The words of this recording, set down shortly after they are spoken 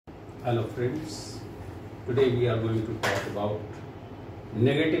Hello friends, today we are going to talk about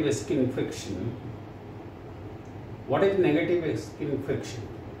negative skin friction. What is negative skin friction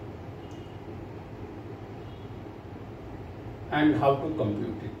and how to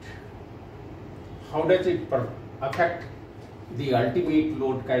compute it? How does it affect the ultimate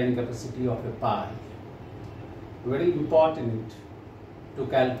load carrying capacity of a pile? Very important to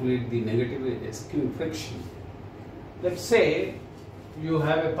calculate the negative skin friction. Let's say you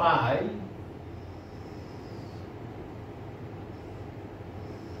have a pile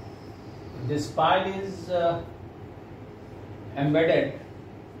this pile is embedded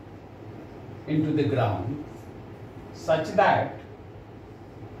into the ground such that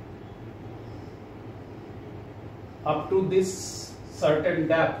up to this certain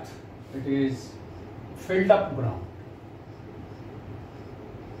depth it is filled up ground.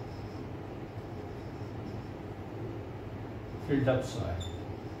 Filled up soil.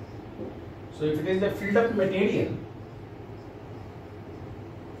 So if it is a filled up material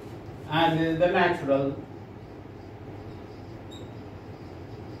and this is the natural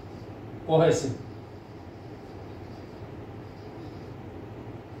cohesive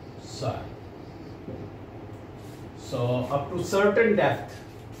soil. So up to certain depth,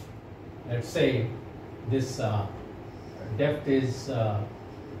 let's say this depth is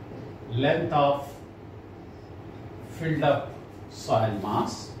length of filled up soil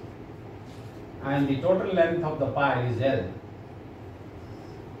mass and the total length of the pile is L.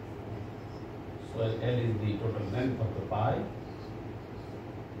 So L is the total length of the pile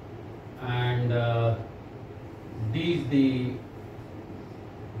and D is the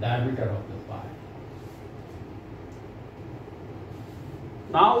diameter of the pile.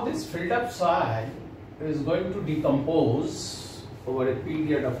 Now this filled up soil is going to decompose over a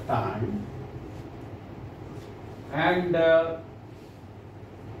period of time and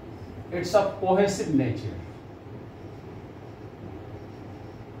it's of cohesive nature.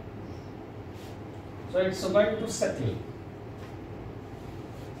 So it's going to settle.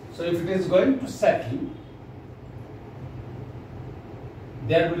 So if it is going to settle,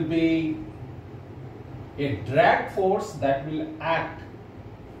 there will be a drag force that will act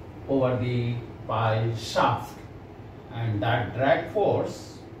over the pile shaft, and that drag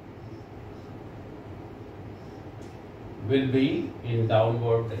force will be in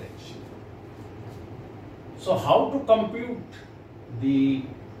downward direction. So how to compute the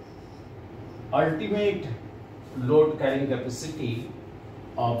ultimate load carrying capacity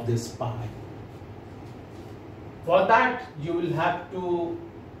of this pile? For that you will have to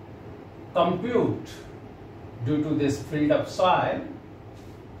compute, due to this filled up soil,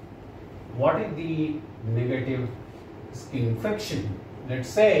 what is the negative skin friction. Let's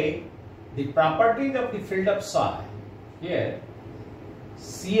say the properties of the filled up soil. Here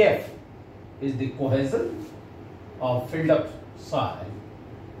CF is the cohesion of filled up soil.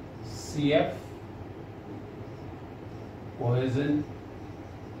 CF cohesion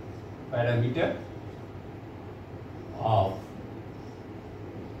parameter of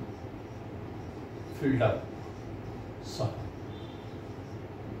filled up soil.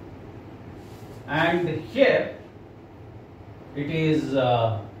 And here it is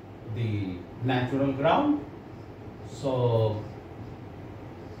the natural ground. So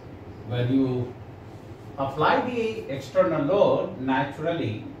when you apply the external load,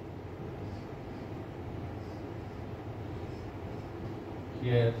 naturally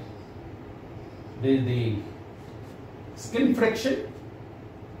here there is the skin friction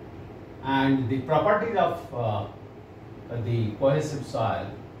and the properties of the cohesive soil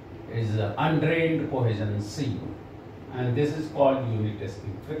is undrained cohesion C, and this is called unit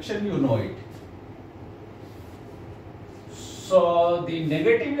skin friction, you know it. So the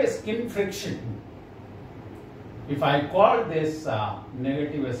negative skin friction, if I call this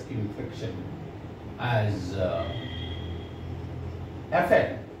negative skin friction as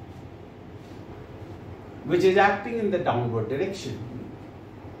Fn, which is acting in the downward direction,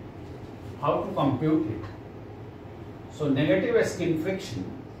 how to compute it? So negative skin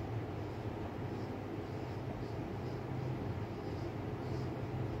friction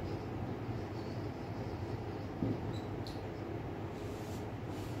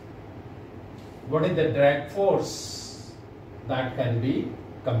what is the drag force that can be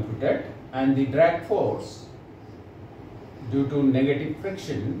computed, and the drag force due to negative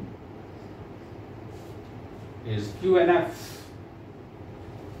friction is Q and F.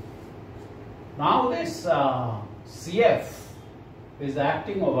 Now this CF is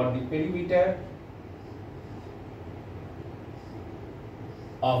acting over the perimeter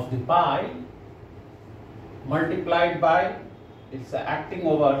of the pile multiplied by it's acting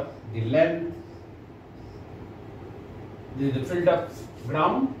over the length, the filled up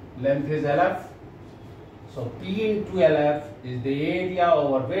ground, length is LF. So P into LF is the area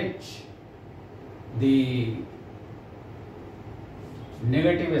over which the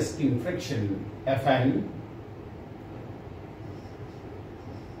negative skin friction Fn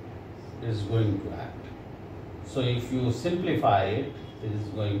is going to act. So if you simplify it, it is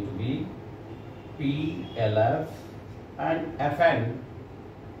going to be PLF and Fn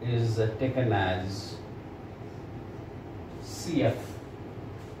is taken as CF.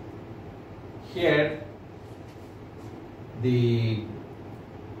 Here the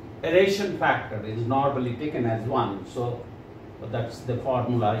aeration factor is normally taken as 1, so that's the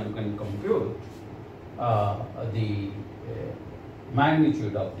formula you can compute the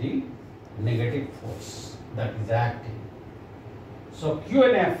magnitude of the negative force that is acting. So Q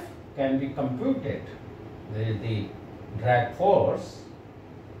and F can be computed, the drag force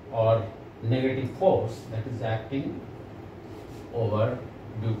or negative force that is acting over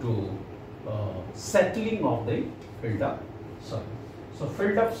due to settling of the filled up soil. So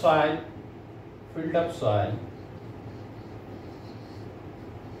filled up soil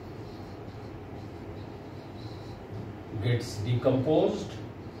gets decomposed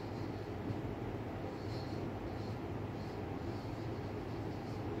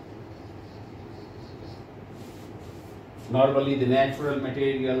normally the natural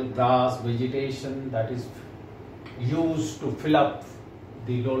material, grass, vegetation that is used to fill up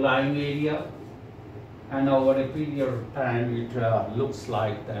the low-lying area, and over a period of time it looks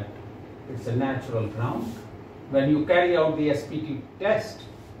like that it's a natural ground. When you carry out the SPT test,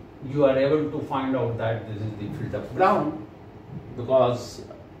 you are able to find out that this is the filled up ground, because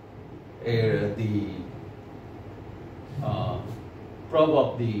the probe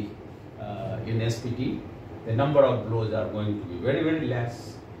of the in SPT, the number of blows are going to be very, very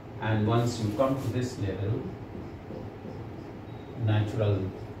less, and once you come to this level, natural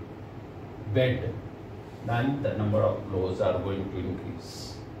bed, then the number of blows are going to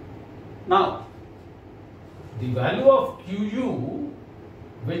increase. Now, the value of QU,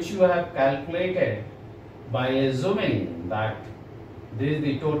 which you have calculated by assuming that this is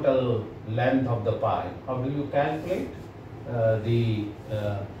the total length of the pipe. How do you calculate the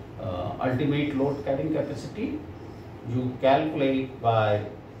ultimate load carrying capacity? You calculate by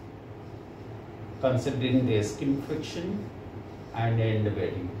considering the skin friction and end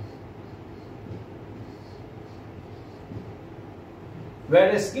bedding.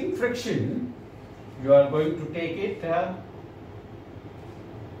 Whereas skin friction, you are going to take it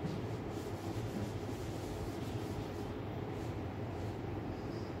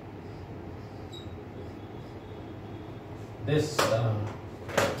this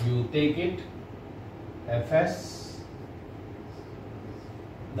you take it Fs,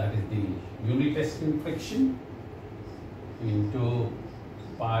 that is the unit skin friction, into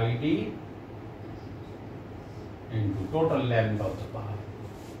pi d into total length of the pipe.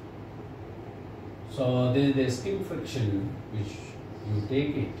 So this is the skin friction which you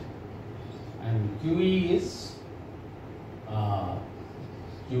take it, and QE is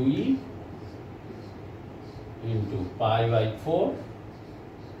QE into pi by 4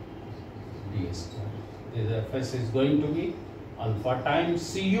 d square. This Fs is going to be alpha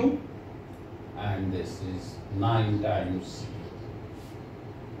times Cu, and this is 9 times.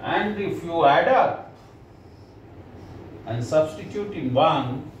 And if you add up and substitute in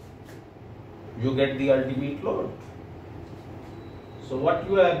 1, you get the ultimate load. So what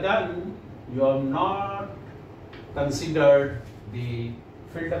you have done, you have not considered the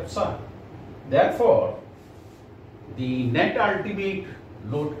filled up soil. Therefore, the net ultimate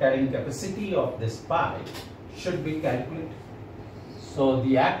load carrying capacity of this pipe should be calculated. So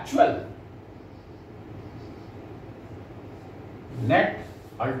the actual net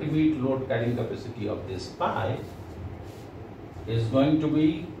ultimate load carrying capacity of this pipe is going to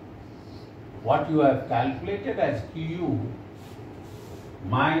be what you have calculated as Q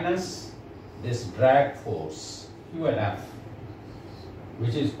minus this drag force Q and F,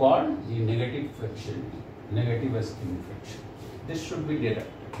 which is called the negative friction, negative skin friction. This should be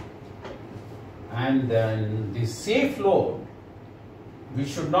deducted. And then the safe load, we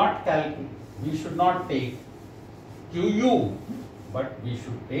should not calculate, we should not take QU, but we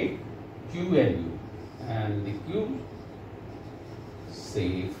should take QNU, and the Q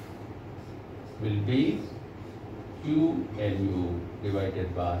safe will be QNU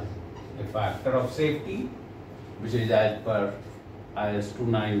divided by a factor of safety, which is as per IS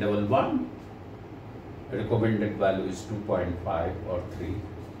 2911. Recommended value is 2.5 or 3.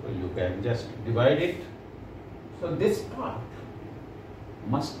 So you can just divide it. So this part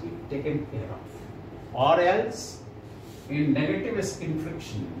must be taken care of, or else in negative skin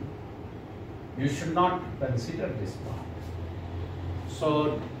friction you should not consider this part.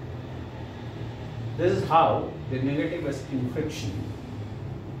 So this is how the negative skin friction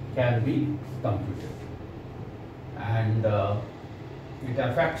can be computed, and it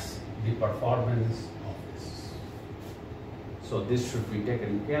affects the performance of this. So this should be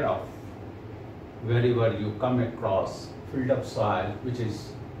taken care of wherever you come across filled up soil which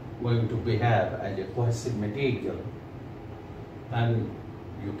is going to behave as a cohesive material, and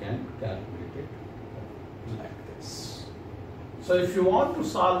you can calculate it like this. So if you want to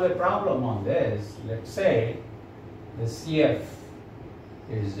solve a problem on this, let's say the CF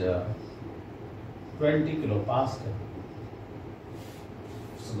is 20 kilopascal.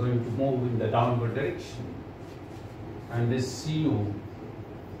 It's going to move in the downward direction, and this Cu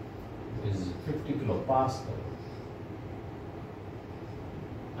is 50 kilopascal,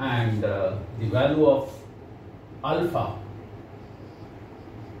 and the value of alpha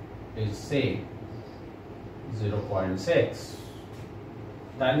is say 0.6.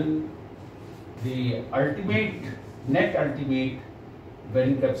 Then the net ultimate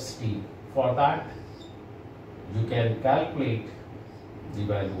bearing capacity, for that you can calculate the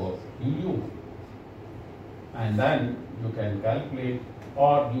value of Uu, and then you can calculate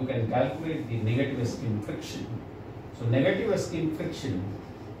the negative skin friction. So negative skin friction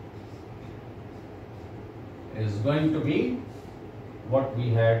is going to be what we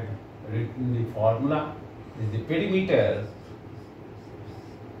had written in the formula, is the perimeter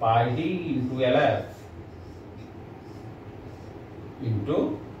pi d into LF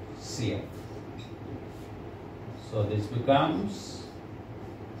into CF. So this becomes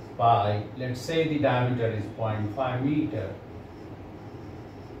pi, let's say the diameter is 0.5 meter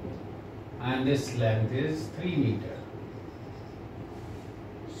and this length is 3 meter.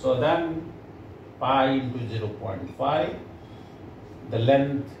 So then pi into 0.5, the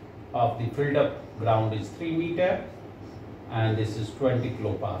length of the filled up ground is 3 meter and this is 20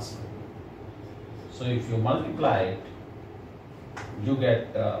 kilopascal. So if you multiply it, you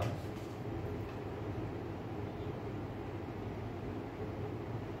get this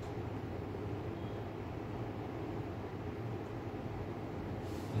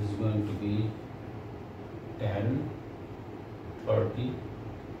is going to be 10, 30,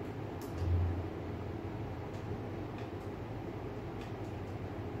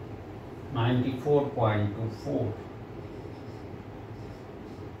 94.24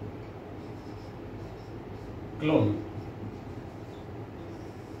 kilonewton.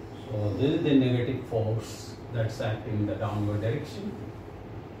 So this is the negative force that's acting in the downward direction,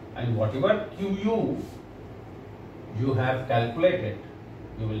 and whatever Qu you have calculated,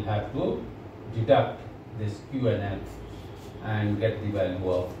 you will have to deduct this Q and F and get the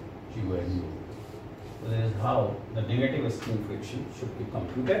value of Q and U. So this is how the negative skin friction should be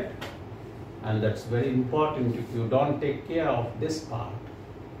computed, and that's very important. If you don't take care of this part,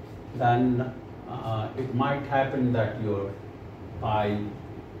 then it might happen that your eye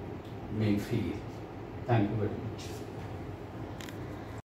may fail. Thank you very much.